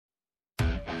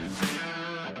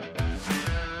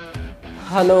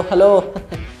Hello, hello.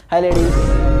 Hi, ladies.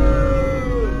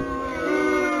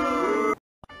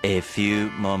 A few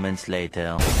moments later.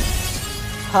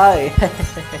 Hi.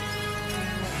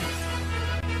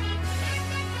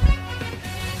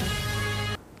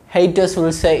 Haters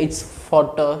will say it's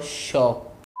Photoshop.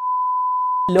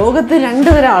 ലോകത്ത് രണ്ട്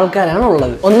തരം ആൾക്കാരാണ്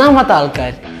ഉള്ളത്. ഒന്നാമത്തെ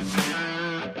ആൾക്കാർ,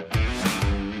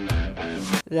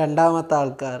 രണ്ടാമത്തെ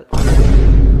ആൾക്കാർ.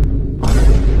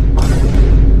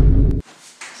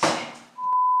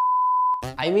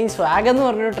 ഐ മീൻ സ്വാഗ് എന്ന്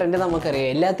പറഞ്ഞൊരു ട്രെൻഡ് നമുക്കറിയാം.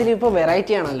 എല്ലാത്തിനും ഇപ്പോൾ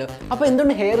വെറൈറ്റി ആണല്ലോ. അപ്പോൾ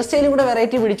എന്തുകൊണ്ട് ഹെയർ സ്റ്റൈലും കൂടെ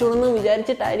വെറൈറ്റി പിടിച്ചോളെന്ന്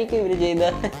വിചാരിച്ചിട്ടായിരിക്കും ഇവർ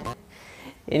ചെയ്തത്.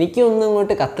 എനിക്കൊന്നും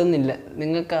ഇങ്ങോട്ട് കത്തുന്നില്ല.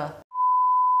 നിങ്ങൾക്കാ?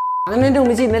 അങ്ങനെ എൻ്റെ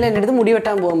ഉമ്മിച്ച് ഇന്നലെ എൻ്റെ അടുത്ത് മുടി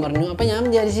വെട്ടാൻ പോകാൻ പറഞ്ഞു. അപ്പോൾ ഞാൻ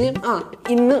വിചാരിച്ച്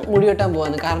ഇന്ന് മുടി വെട്ടാൻ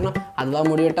പോകാമെന്ന്. കാരണം അഥവാ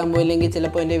മുടി വെട്ടാൻ പോയില്ലെങ്കിൽ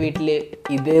ചിലപ്പോൾ എൻ്റെ വീട്ടിൽ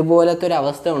ഇതേപോലത്തെ ഒരു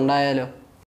അവസ്ഥ ഉണ്ടായാലോ.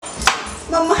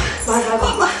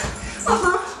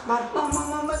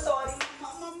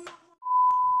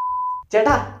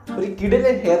 ചേട്ടാ, ഒരു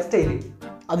കിടിലൻ ഹെയർ സ്റ്റൈൽ.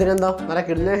 അതിനെന്താ, നല്ല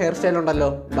കിടിലൻ ഹെയർ സ്റ്റൈൽ ഉണ്ടല്ലോ,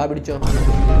 ബാ പിടിച്ചോ.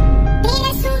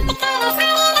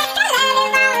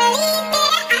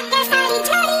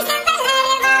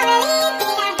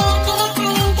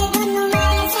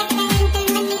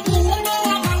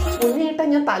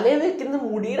 ഞാൻ തലയിൽ വെക്കുന്ന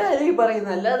മുടിയുടെ കാര്യം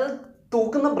പറയുന്നത്, അല്ലാതെ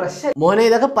തൂക്കുന്ന ബ്രഷ്. മോനെ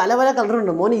ഇതൊക്കെ പല പല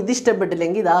കളറുണ്ട്. മോനെ ഇത്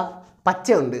ഇഷ്ടപ്പെട്ടില്ലെങ്കിൽ ഇതാ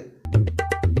പച്ചയുണ്ട്.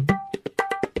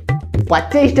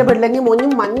 പച്ച ഇഷ്ടപ്പെട്ടില്ലെങ്കിൽ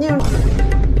മോനും മഞ്ഞയുണ്ട്.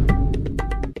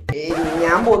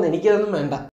 ഞാൻ പോകുന്നു, എനിക്കതൊന്നും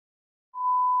വേണ്ട.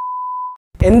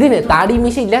 എന്തിന്? താടി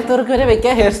മീശ ഇല്ലാത്തവർക്ക് വരെ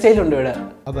വെക്കാൻ ഹെയർ സ്റ്റൈൽ ഉണ്ട് ഇവിടെ.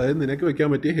 അതായത് നിനക്ക് വെക്കാൻ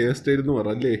പറ്റിയ ഹെയർ സ്റ്റൈൽ എന്ന്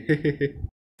പറഞ്ഞല്ലേ.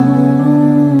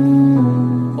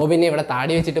 ഓ പിന്നെ ഇവിടെ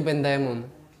താടി വെച്ചിട്ട് ഇപ്പൊ എന്തായാലും പോന്നു.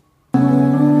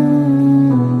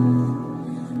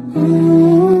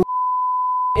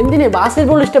 എന്തിന്? ബാസ്കറ്റ്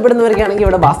ബോൾ ഇഷ്ടപ്പെടുന്നവർക്കാണെങ്കിൽ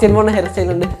ഇവിടെ ബാസ്കറ്റ് ബോളിന്റെ ഹെയർ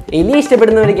സ്റ്റൈൽ ഉണ്ട്. എലി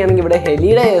ഇഷ്ടപ്പെടുന്നവർക്കാണെങ്കിൽ ഇവിടെ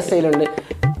ഹെലിയുടെ ഹെയർ സ്റ്റൈൽ ഉണ്ട്.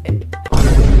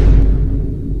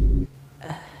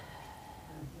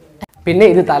 പിന്നെ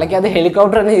ഇത് തലയ്ക്കകത്ത്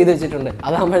ഹെലികോപ്റ്റർ തന്നെ ചെയ്ത് വെച്ചിട്ടുണ്ട്.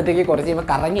 അതാകുമ്പോഴത്തേക്ക് കുറച്ച് കഴിയുമ്പോൾ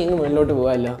കറങ്ങി ഇങ്ങ് മുകളിലോട്ട്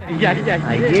പോകാമല്ലോ.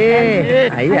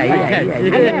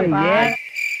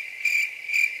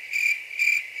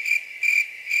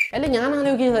 അല്ല, ഞാൻ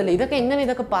ആലോചിക്കുന്നതല്ലേ ഇതൊക്കെ എങ്ങനെ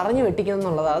ഇതൊക്കെ പറഞ്ഞു വെട്ടിക്കണം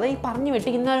എന്നുള്ളതാണ്. അത് ഈ പറഞ്ഞു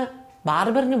വെട്ടിക്കുന്ന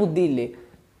ബാർബറിന് ബുദ്ധിയില്ലേ?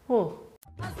 ഓ,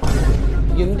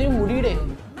 എന്തിനും മുടിയുടെ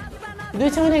ഇത്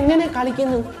വെച്ച് അവൻ എങ്ങനെ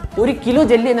കളിക്കുന്നു? 1 കിലോ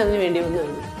ജെല്ലി തന്നെ അതിന് വേണ്ടി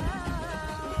വന്നത്.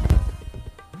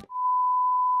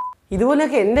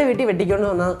 ഇതുപോലെയൊക്കെ എൻ്റെ വീട്ടിൽ വെട്ടിക്കൊണ്ട്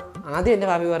വന്നാൽ ആദ്യം എൻ്റെ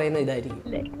ഭാവി പറയുന്നത് ഇതായിരിക്കും,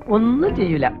 ഒന്നും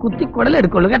ചെയ്യൂല,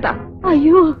 കുത്തിക്കൊടലെടുക്കുള്ളൂ കേട്ടാ.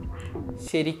 അയ്യോ,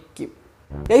 ശരിക്കും.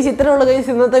 ഗൈസ്, ഇത്രയുള്ള ഗൈസ്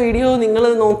ഇന്നത്തെ വീഡിയോ. നിങ്ങൾ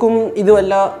നോക്കും ഇത്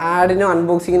വല്ല ആഡിനും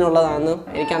അൺബോക്സിങ്ങിനുള്ളതാണ്.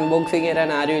 എനിക്ക് അൺബോക്സിങ്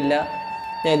തരാൻ ആരുമില്ല.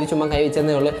 ഞാൻ ഇത് ചുമ്മാ കൈ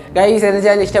വെച്ചതേ ഉള്ളൂ. ഗൈസ്, എൻ്റെ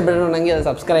ചാനൽ ഇഷ്ടപ്പെട്ടിട്ടുണ്ടെങ്കിൽ അത്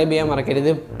സബ്സ്ക്രൈബ് ചെയ്യാൻ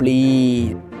മറക്കരുത്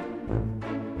പ്ലീസ്.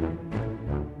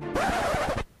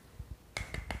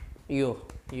 അയ്യോ.